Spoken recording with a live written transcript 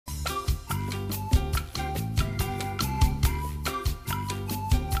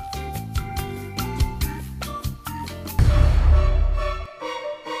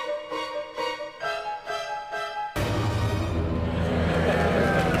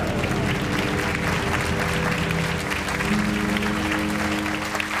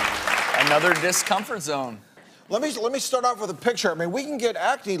Another discomfort zone. Let me start off with a picture. I mean, we can get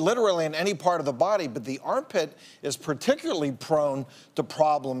acne literally in any part of the body, but the armpit is particularly prone to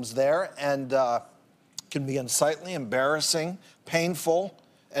problems there and can be unsightly, embarrassing, painful,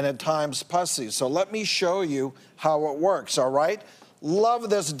 and at times pussy. So let me show you how it works, all right? Love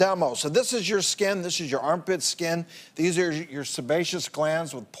this demo. So this is your skin. This is your armpit skin. These are your sebaceous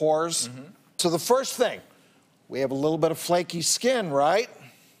glands with pores. So the first thing, we have a little bit of flaky skin, right?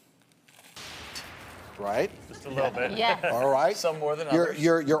 Right? Just a little bit. Yeah. All right. Some more than others.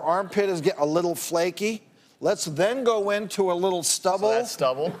 Your armpit is getting a little flaky. Let's then go into a little stubble. So that's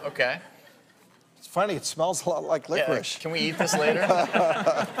stubble, okay. It's funny, it smells a lot like licorice. Yeah, can we eat this later?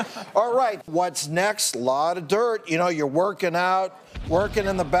 All right, what's next? A lot of dirt. You know, you're working out, working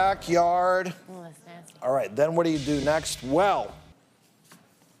in the backyard. Oh, that's nasty. All right, then what do you do next? Well,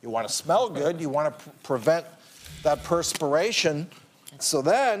 you want to smell good. You want to prevent that perspiration. So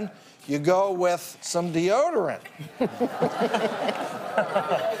then you go with some deodorant.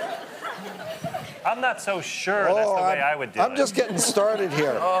 I'm not so sure that's the way I would do it. I'm just getting started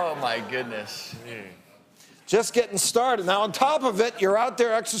here. Oh, my goodness. Just getting started. Now, on top of it, you're out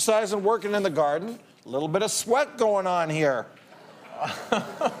there exercising, working in the garden. A little bit of sweat going on here.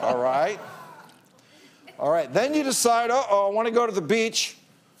 All right. All right. Then you decide, uh-oh, I want to go to the beach,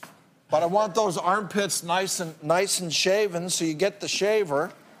 but I want those armpits nice and shaven, so you get the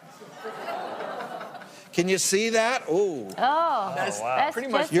shaver. Can you see that? Ooh. Oh, That's pretty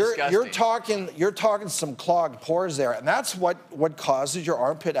much disgusting. You're talking some clogged pores there, and that's what causes your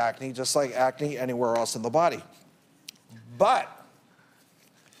armpit acne, just like acne anywhere else in the body. But,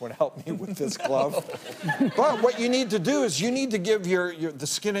 want to help me with this glove? But what you need to do is you need to give the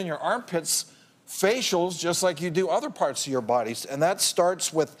skin in your armpits facials just like you do other parts of your bodies, and that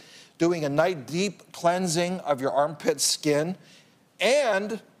starts with doing a nice deep cleansing of your armpit skin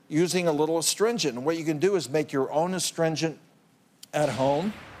and using a little astringent. And what you can do is make your own astringent at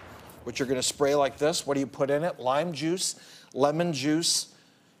home, which you're gonna spray like this. What do you put in it? Lime juice, lemon juice,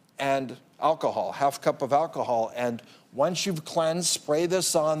 and alcohol, half cup of alcohol. And once you've cleansed, spray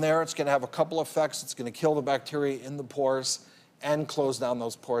this on there. It's gonna have a couple effects. It's gonna kill the bacteria in the pores and close down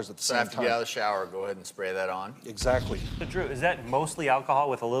those pores at the same time. So after you get out of the shower, go ahead and spray that on. Exactly. So Drew, is that mostly alcohol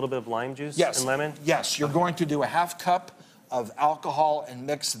with a little bit of lime juice and lemon? Yes, you're going to do a half cup of alcohol and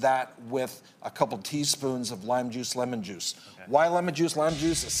mix that with a couple teaspoons of lime juice, lemon juice. Okay. Why lemon juice? Lime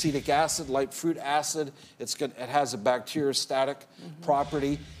juice, acetic acid, light fruit acid. It has a bacteriostatic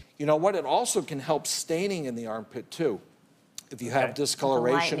property. You know what? It also can help staining in the armpit too. If you have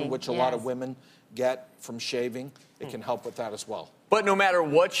discoloration, which a lot of women get from shaving, it can help with that as well. But no matter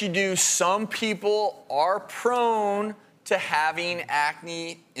what you do, some people are prone to having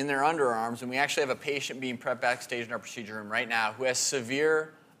acne in their underarms, and we actually have a patient being prepped backstage in our procedure room right now who has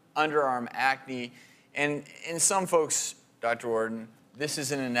severe underarm acne, and in some folks, Dr. Warden, this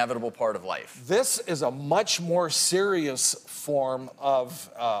is an inevitable part of life. This is a much more serious form of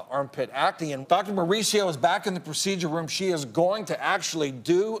armpit acne, and Dr. Mauricio is back in the procedure room. She is going to actually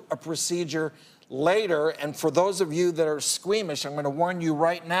do a procedure later, and for those of you that are squeamish, I'm going to warn you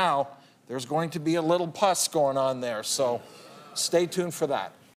right now, there's going to be a little pus going on there, so stay tuned for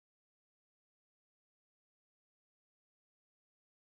that.